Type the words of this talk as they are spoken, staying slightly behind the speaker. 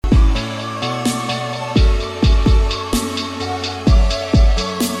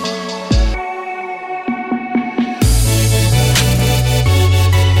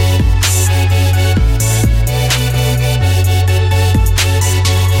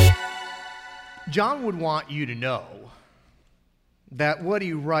John would want you to know that what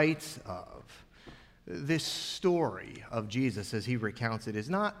he writes of, this story of Jesus as he recounts it, is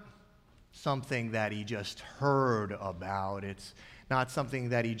not something that he just heard about. It's not something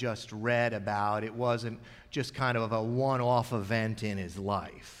that he just read about. It wasn't just kind of a one-off event in his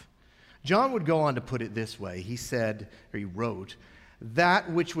life. John would go on to put it this way. He said, or he wrote, that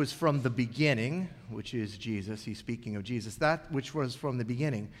which was from the beginning, which is Jesus, he's speaking of Jesus, that which was from the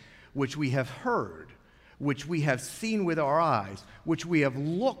beginning, which we have heard, which we have seen with our eyes, which we have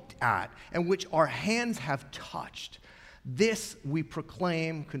looked at, and which our hands have touched. This we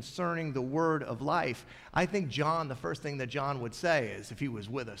proclaim concerning the word of life. I think John, the first thing that John would say is, if he was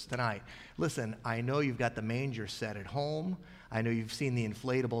with us tonight, listen, I know you've got the manger set at home. I know you've seen the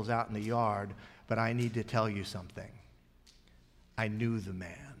inflatables out in the yard, but I need to tell you something. I knew the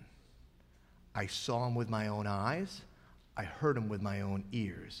man. I saw him with my own eyes. I heard him with my own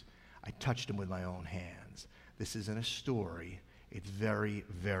ears. I touched him with my own hands. This isn't a story. It's very,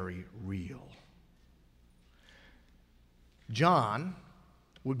 very real. John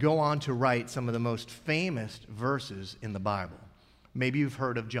would go on to write some of the most famous verses in the Bible. Maybe you've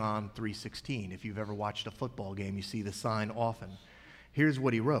heard of John 3:16. If you've ever watched a football game, you see the sign often. Here's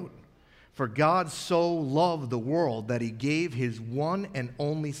what he wrote. For God so loved the world that he gave his one and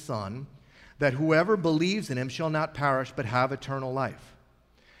only Son, that whoever believes in him shall not perish but have eternal life.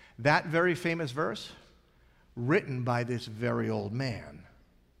 That very famous verse, written by this very old man.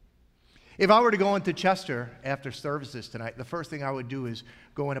 If I were to go into Chester after services tonight, the first thing I would do is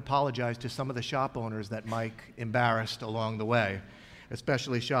go and apologize to some of the shop owners that Mike embarrassed along the way,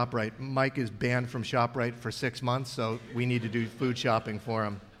 especially ShopRite. Mike is banned from ShopRite for 6 months, so we need to do food shopping for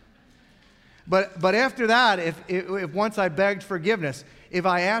him. But after that, if once I begged forgiveness, if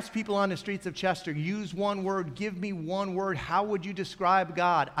I asked people on the streets of Chester, use one word, give me one word, how would you describe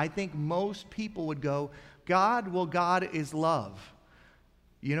God? I think most people would go, God, well, God is love.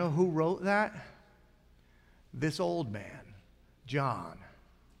 You know who wrote that? This old man, John.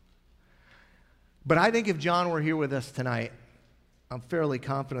 But I think if John were here with us tonight, I'm fairly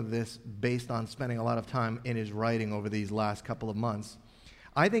confident of this based on spending a lot of time in his writing over these last couple of months.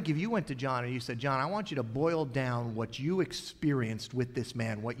 I think if you went to John and you said, John, I want you to boil down what you experienced with this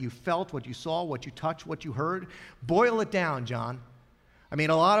man, what you felt, what you saw, what you touched, what you heard, boil it down, John. I mean,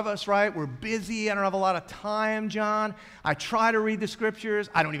 a lot of us, right, we're busy. I don't have a lot of time, John. I try to read the scriptures.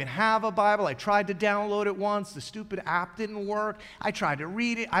 I don't even have a Bible. I tried to download it once. The stupid app didn't work. I tried to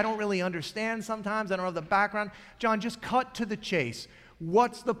read it. I don't really understand sometimes. I don't have the background. John, just cut to the chase.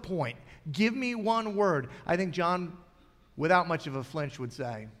 What's the point? Give me one word. I think John, without much of a flinch, would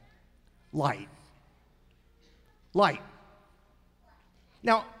say, light. Light.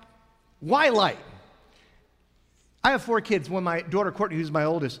 Now, why light? I have 4 kids. When my daughter Courtney, who's my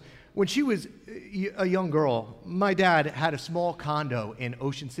oldest, when she was a young girl, my dad had a small condo in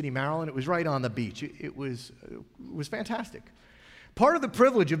Ocean City, Maryland. It was right on the beach. It was fantastic. Part of the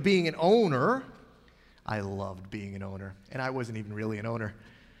privilege of being an owner, I loved being an owner, and I wasn't even really an owner.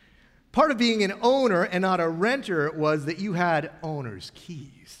 Part of being an owner and not a renter was that you had owner's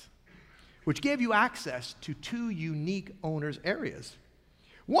keys, which gave you access to 2 unique owner's areas,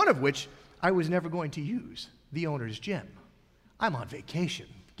 one of which I was never going to use, the owner's gym. I'm on vacation.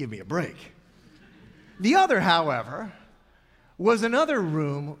 Give me a break. The other, however, was another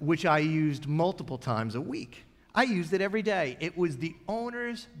room which I used multiple times a week. I used it every day. It was the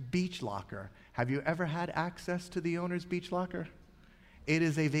owner's beach locker. Have you ever had access to the owner's beach locker? It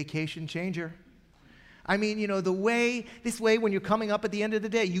is a vacation changer. I mean, you know, this way when you're coming up at the end of the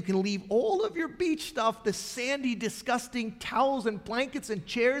day, you can leave all of your beach stuff, the sandy, disgusting towels and blankets and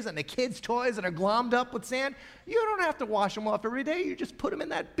chairs and the kids' toys that are glommed up with sand. You don't have to wash them off every day. You just put them in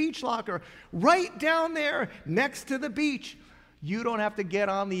that beach locker right down there next to the beach. You don't have to get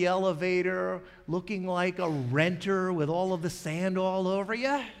on the elevator looking like a renter with all of the sand all over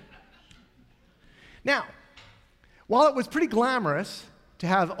you. Now, while it was pretty glamorous to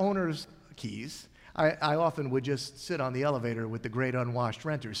have owner's keys, I often would just sit on the elevator with the great unwashed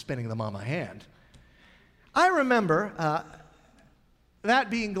renters, spinning them on my hand. I remember that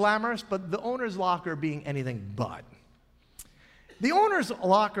being glamorous, but the owner's locker being anything but. The owner's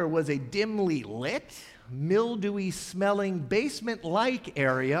locker was a dimly lit, mildewy-smelling basement-like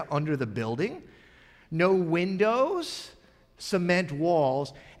area under the building. No windows, cement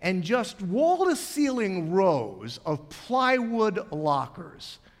walls, and just wall-to-ceiling rows of plywood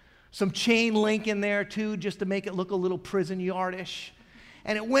lockers. Some chain link in there, too, just to make it look a little prison yardish.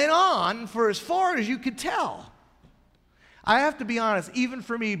 And it went on for as far as you could tell. I have to be honest, even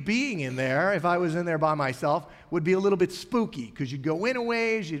for me being in there, if I was in there by myself, would be a little bit spooky because you'd go in a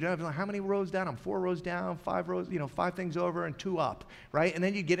ways, you'd have how many rows down? I'm 4 rows down, 5 rows, 5 things over and 2 up, right? And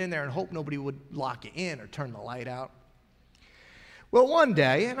then you get in there and hope nobody would lock you in or turn the light out. Well, one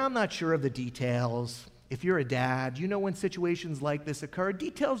day, and I'm not sure of the details, if you're a dad, you know when situations like this occur,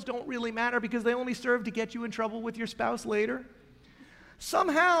 details don't really matter because they only serve to get you in trouble with your spouse later.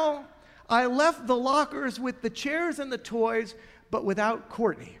 Somehow, I left the lockers with the chairs and the toys, but without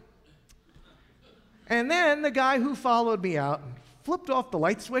Courtney. And then the guy who followed me out flipped off the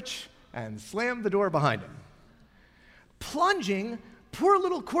light switch and slammed the door behind him, plunging poor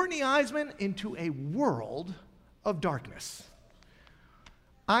little Courtney Eisman into a world of darkness.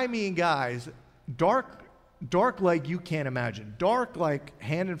 I mean, guys, dark like you can't imagine. Dark like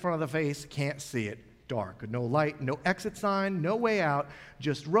hand in front of the face, can't see it. Dark. No light, no exit sign, no way out,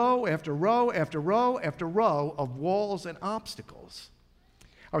 just row after row after row after row of walls and obstacles.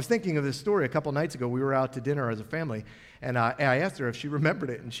 I was thinking of this story a couple nights ago. We were out to dinner as a family, and I asked her if she remembered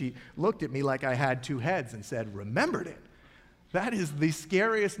it, and she looked at me like I had 2 heads and said, "Remembered it? That is the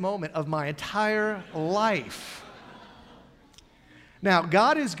scariest moment of my entire life." Now,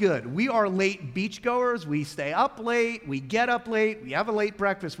 God is good. We are late beachgoers. We stay up late. We get up late. We have a late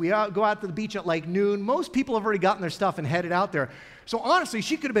breakfast. We go out to the beach at like noon. Most people have already gotten their stuff and headed out there. So honestly,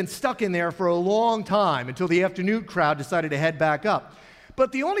 she could have been stuck in there for a long time until the afternoon crowd decided to head back up.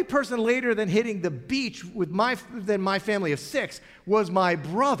 But the only person later than hitting the beach than my family of 6 was my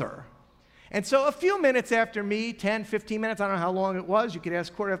brother. And so a few minutes after me, 10, 15 minutes, I don't know how long it was. You could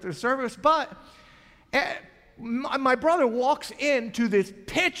ask Court after the service, but my brother walks into this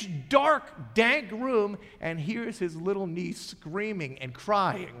pitch dark, dank room and hears his little niece screaming and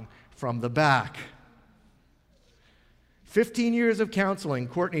crying from the back. 15 years of counseling,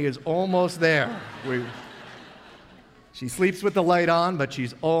 Courtney is almost there. She sleeps with the light on, but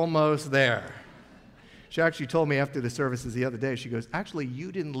she's almost there. She actually told me after the services the other day, she goes, "Actually,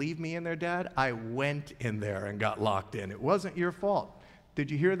 you didn't leave me in there, Dad. I went in there and got locked in. It wasn't your fault." Did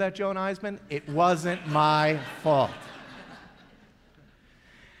you hear that, Joan Eisman? It wasn't my fault.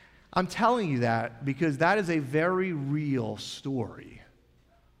 I'm telling you that because that is a very real story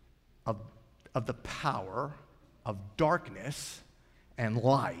of the power of darkness and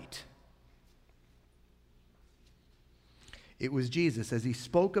light. It was Jesus, as he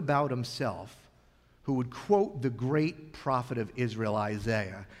spoke about himself, who would quote the great prophet of Israel,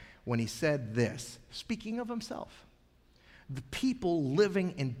 Isaiah, when he said this, speaking of himself. "The people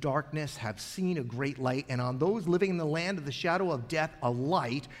living in darkness have seen a great light, and on those living in the land of the shadow of death, a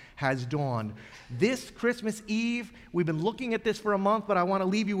light has dawned." This Christmas Eve, we've been looking at this for a month, but I want to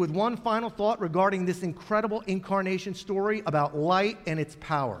leave you with one final thought regarding this incredible incarnation story about light and its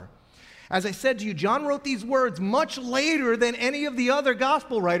power. As I said to you, John wrote these words much later than any of the other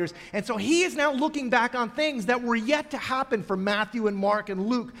gospel writers, and so he is now looking back on things that were yet to happen for Matthew and Mark and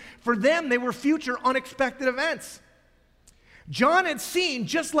Luke. For them, they were future unexpected events. John had seen,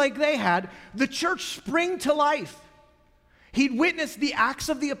 just like they had, the church spring to life. He'd witnessed the Acts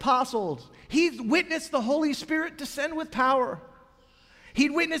of the Apostles. He'd witnessed the Holy Spirit descend with power.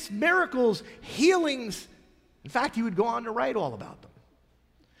 He'd witnessed miracles, healings. In fact, he would go on to write all about them.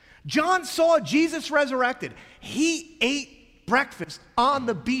 John saw Jesus resurrected. He ate breakfast on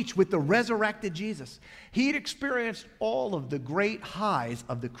the beach with the resurrected Jesus. He'd experienced all of the great highs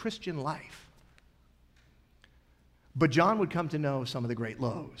of the Christian life. But John would come to know some of the great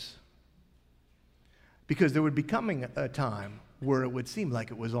lows, because there would be coming a time where it would seem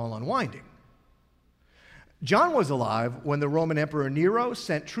like it was all unwinding. John was alive when the Roman Emperor Nero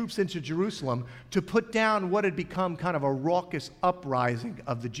sent troops into Jerusalem to put down what had become kind of a raucous uprising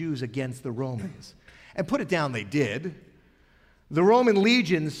of the Jews against the Romans. And put it down they did. The Roman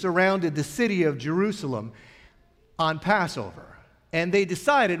legions surrounded the city of Jerusalem on Passover, and they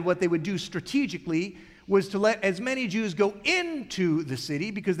decided what they would do strategically was to let as many Jews go into the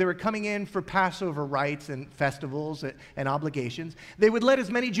city because they were coming in for Passover rites and festivals and obligations. They would let as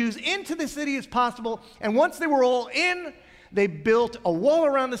many Jews into the city as possible, and once they were all in, they built a wall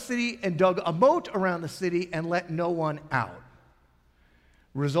around the city and dug a moat around the city and let no one out,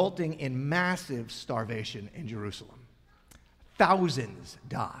 resulting in massive starvation in Jerusalem. Thousands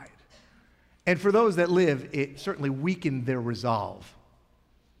died. And for those that lived, it certainly weakened their resolve.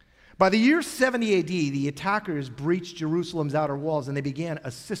 By the year 70 AD, the attackers breached Jerusalem's outer walls and they began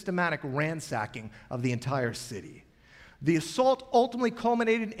a systematic ransacking of the entire city. The assault ultimately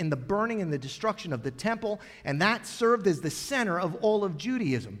culminated in the burning and the destruction of the temple, and that served as the center of all of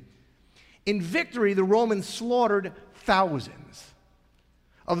Judaism. In victory, the Romans slaughtered thousands.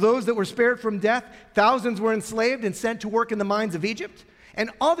 Of those that were spared from death, thousands were enslaved and sent to work in the mines of Egypt,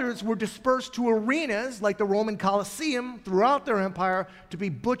 and others were dispersed to arenas like the Roman Colosseum throughout their empire to be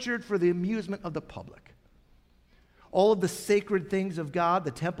butchered for the amusement of the public. All of the sacred things of God,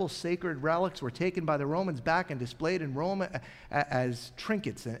 the temple's sacred relics, were taken by the Romans back and displayed in Rome as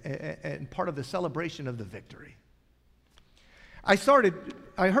trinkets and part of the celebration of the victory. I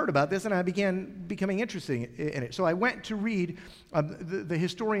heard about this and I began becoming interested in it. So I went to read the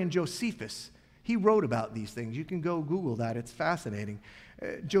historian Josephus. He wrote about these things. You can go Google that. It's fascinating.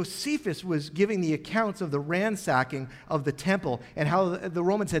 Josephus was giving the accounts of the ransacking of the temple and how the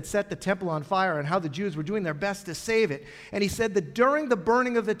Romans had set the temple on fire and how the Jews were doing their best to save it. And he said that during the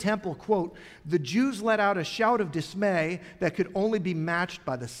burning of the temple, quote, the Jews let out a shout of dismay that could only be matched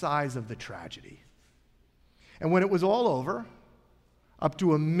by the size of the tragedy. And when it was all over, up to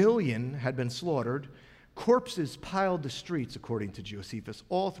 1 million had been slaughtered. Corpses piled the streets, according to Josephus,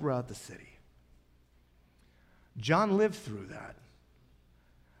 all throughout the city. John lived through that.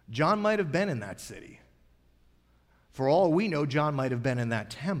 John might have been in that city. For all we know, John might have been in that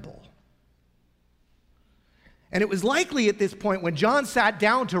temple. And it was likely at this point when John sat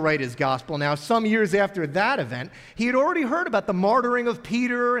down to write his gospel, now some years after that event, he had already heard about the martyring of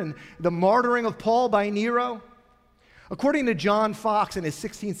Peter and the martyring of Paul by Nero. According to John Fox in his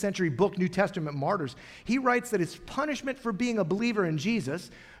 16th century book, New Testament Martyrs, he writes that his punishment for being a believer in Jesus,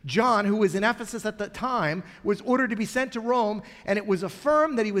 John, who was in Ephesus at the time, was ordered to be sent to Rome, and it was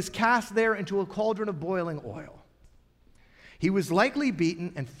affirmed that he was cast there into a cauldron of boiling oil. He was likely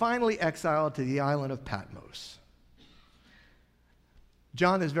beaten and finally exiled to the island of Patmos.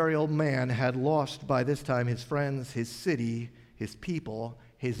 John, this very old man, had lost by this time his friends, his city, his people,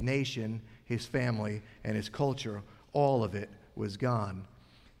 his nation, his family, and his culture. All of it was gone.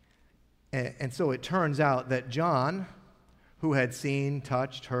 And so it turns out that John, who had seen,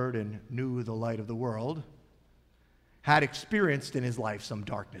 touched, heard, and knew the light of the world, had experienced in his life some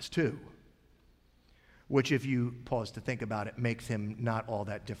darkness too, which, if you pause to think about it, makes him not all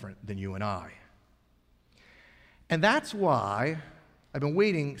that different than you and I. And that's why I've been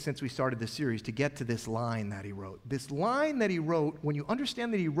waiting since we started this series to get to this line that he wrote. This line that he wrote, when you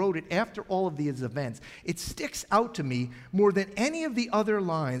understand that he wrote it after all of these events, it sticks out to me more than any of the other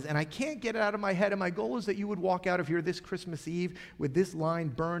lines, and I can't get it out of my head, and my goal is that you would walk out of here this Christmas Eve with this line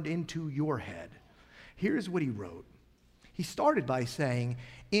burned into your head. Here's what he wrote. He started by saying,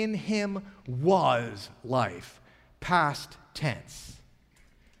 "In him was life," past tense.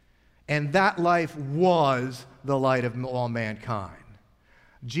 "And that life was the light of all mankind."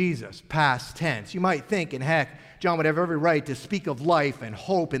 Jesus, past tense. You might think, and heck, John would have every right to speak of life and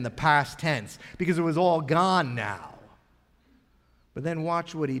hope in the past tense because it was all gone now. But then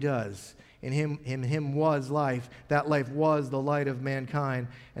watch what he does. In him was life. That life was the light of mankind.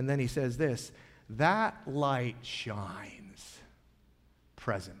 And then he says this, that light shines.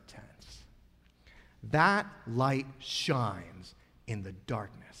 Present tense. That light shines in the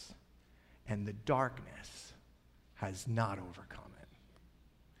darkness, and the darkness has not overcome.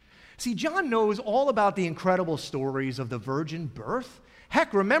 See, John knows all about the incredible stories of the virgin birth.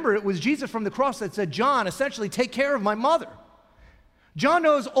 Heck, remember, it was Jesus from the cross that said, John, essentially, take care of my mother. John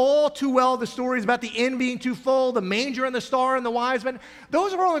knows all too well the stories about the inn being too full, the manger and the star and the wise men.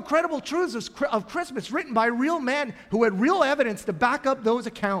 Those are all incredible truths of Christmas written by real men who had real evidence to back up those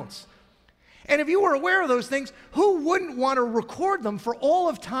accounts. And if you were aware of those things, who wouldn't want to record them for all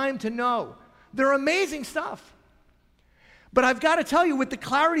of time to know? They're amazing stuff. But I've got to tell you, with the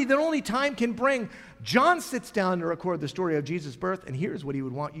clarity that only time can bring, John sits down to record the story of Jesus' birth, and here's what he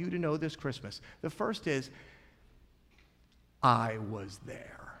would want you to know this Christmas. The first is, I was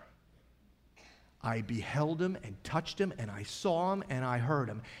there. I beheld him and touched him, and I saw him and I heard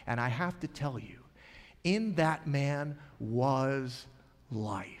him. And I have to tell you, in that man was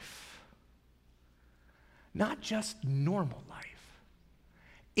life. Not just normal life.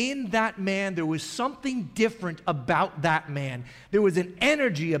 In that man, there was something different about that man. There was an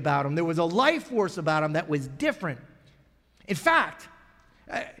energy about him. There was a life force about him that was different. In fact,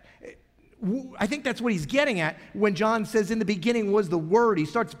 I think that's what he's getting at when John says, in the beginning was the Word. He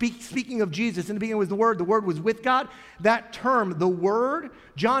starts speaking of Jesus. In the beginning was the Word. The Word was with God. That term, the Word,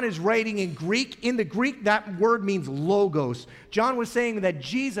 John is writing in Greek. In the Greek, that word means logos. John was saying that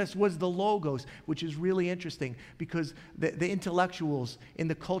Jesus was the logos, which is really interesting because the intellectuals in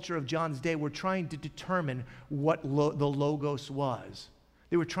the culture of John's day were trying to determine what the logos was.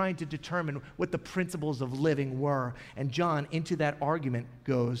 They were trying to determine what the principles of living were. And John, into that argument,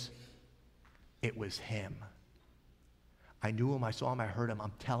 goes, it was him. I knew him, I saw him, I heard him.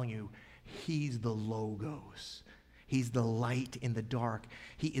 I'm telling you, he's the logos. He's the light in the dark.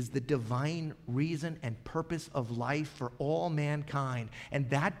 He is the divine reason and purpose of life for all mankind. And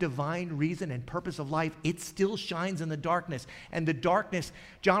that divine reason and purpose of life, it still shines in the darkness. And the darkness,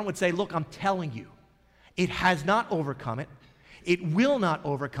 John would say, look, I'm telling you, it has not overcome it. It will not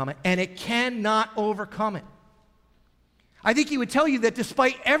overcome it. And it cannot overcome it. I think he would tell you that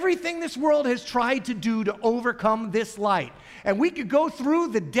despite everything this world has tried to do to overcome this light, and we could go through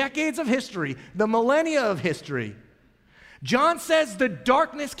the decades of history, the millennia of history, John says the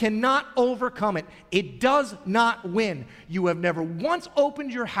darkness cannot overcome it. It does not win. You have never once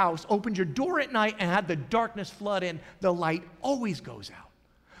opened your house, opened your door at night, and had the darkness flood in. The light always goes out.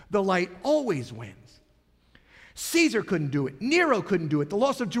 The light always wins. Caesar couldn't do it. Nero couldn't do it. The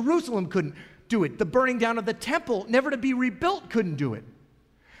loss of Jerusalem couldn't do it. The burning down of the temple, never to be rebuilt, couldn't do it.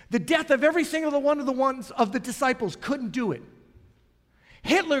 The death of every single one of the ones of the disciples couldn't do it.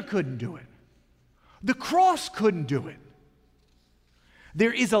 Hitler couldn't do it. The cross couldn't do it.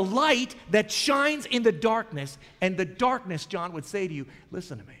 There is a light that shines in the darkness, and the darkness, John would say to you,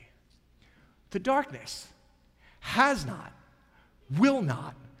 listen to me, the darkness has not, will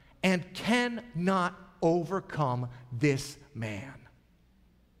not, and cannot overcome this man.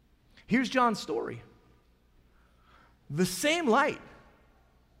 Here's John's story. The same light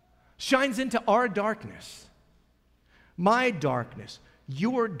shines into our darkness, my darkness,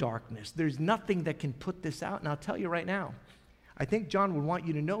 your darkness. There's nothing that can put this out, and I'll tell you right now, I think John would want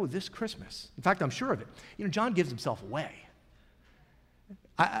you to know this Christmas. In fact, I'm sure of it. You know, John gives himself away.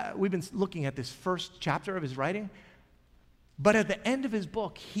 We've been looking at this first chapter of his writing, but at the end of his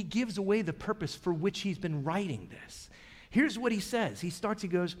book, he gives away the purpose for which he's been writing this. Here's what he says. He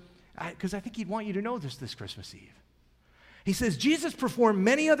goes, because I think he'd want you to know this Christmas Eve. He says, Jesus performed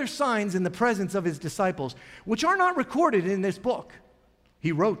many other signs in the presence of his disciples, which are not recorded in this book.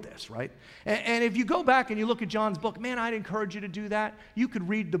 He wrote this, right? And if you go back and you look at John's book, man, I'd encourage you to do that. You could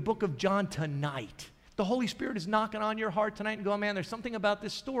read the book of John tonight. The Holy Spirit is knocking on your heart tonight and going, man, there's something about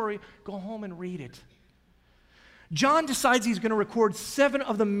this story. Go home and read it. John decides he's going to record 7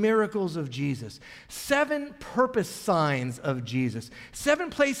 of the miracles of Jesus, 7 purpose signs of Jesus, 7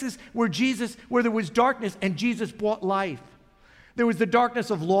 places where there was darkness and Jesus brought life. There was the darkness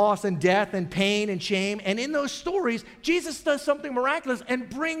of loss and death and pain and shame. And in those stories, Jesus does something miraculous and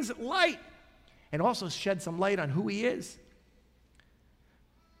brings light and also sheds some light on who he is.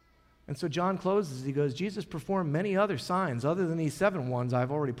 And so John closes. He goes, Jesus performed many other signs other than these 7 ones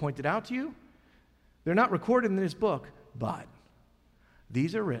I've already pointed out to you. They're not recorded in this book, but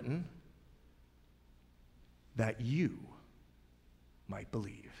these are written that you might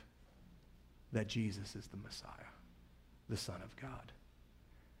believe that Jesus is the Messiah, the Son of God.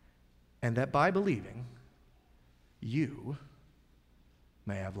 And that by believing, you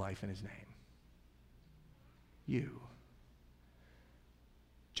may have life in his name. You.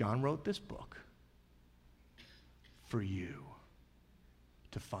 John wrote this book for you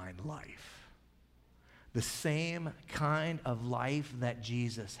to find life. The same kind of life that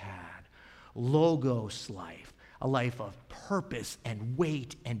Jesus had. Logos life. A life of purpose and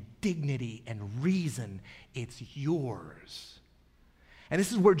weight and dignity and reason. It's yours. And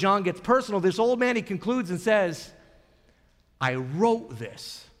this is where John gets personal. This old man, he concludes and says, I wrote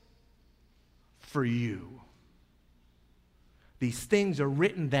this for you. These things are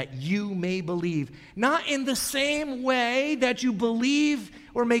written that you may believe. Not in the same way that you believe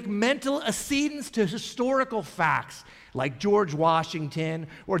or make mental accedence to historical facts, like George Washington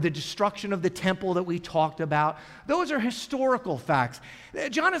or the destruction of the temple that we talked about. Those are historical facts.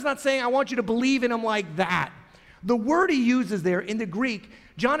 John is not saying, I want you to believe in him like that. The word he uses there in the Greek,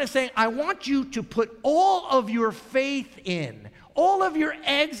 John is saying, I want you to put all of your faith in, all of your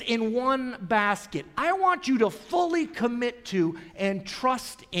eggs in one basket. I want you to fully commit to and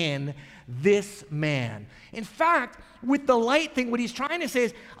trust in this man. In fact, with the light thing, what he's trying to say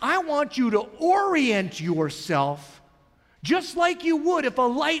is, I want you to orient yourself just like you would if a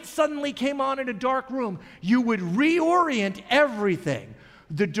light suddenly came on in a dark room. You would reorient everything,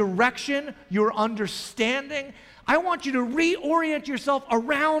 the direction, your understanding. I want you to reorient yourself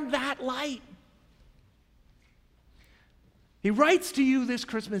around that light. He writes to you this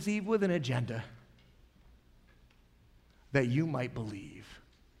Christmas Eve with an agenda that you might believe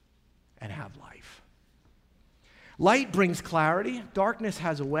and have life. Light brings clarity. Darkness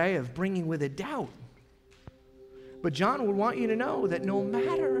has a way of bringing with it doubt. But John would want you to know that no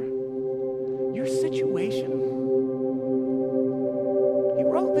matter your situation, he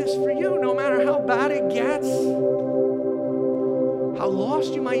wrote this for you, no matter how bad it gets, how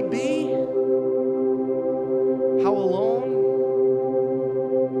lost you might be, how alone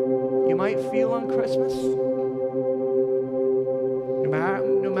you might feel on Christmas.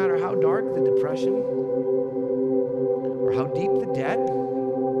 depression, or how deep the debt,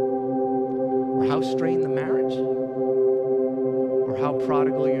 or how strained the marriage, or how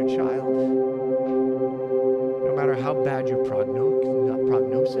prodigal your child, no matter how bad your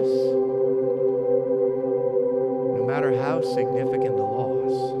prognosis, no matter how significant the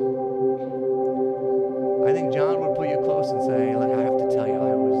loss, I think John would pull you close and say, look, I have to tell you,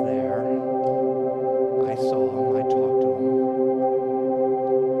 I was there. I saw him. I talked to him.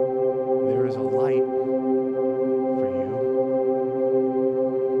 There is a light for you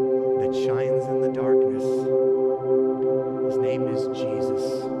that shines in the darkness. His name is Jesus.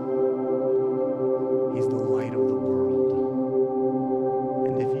 He's the light of the world.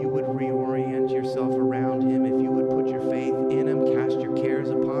 And if you would reorient yourself around him, if you would put your faith in him, cast your cares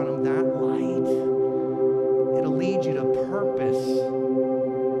upon him, that light, it'll lead you to purpose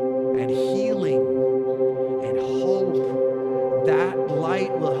and healing and hope. That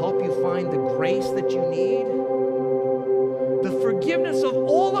light will help you find the grace that you need, the forgiveness of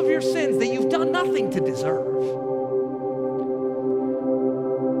all of your sins that you've done nothing to deserve,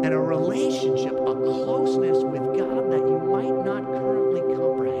 and a relationship, a closeness with God that you might not currently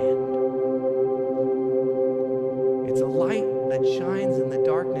comprehend. It's a light that shines in the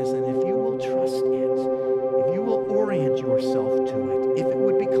darkness, and if you will trust it, if you will orient yourself to it, if it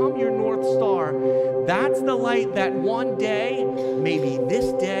would become your North Star, that's the light that one day, maybe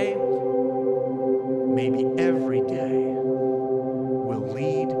this day, maybe every day, will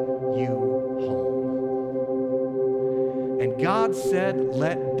lead you home. And God said,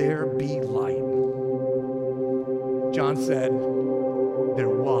 let there be light. John said, there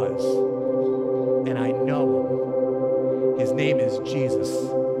was, and I know him. His name is Jesus.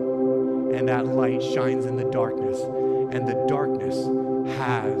 And that light shines in the darkness, and the darkness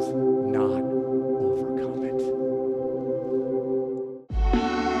has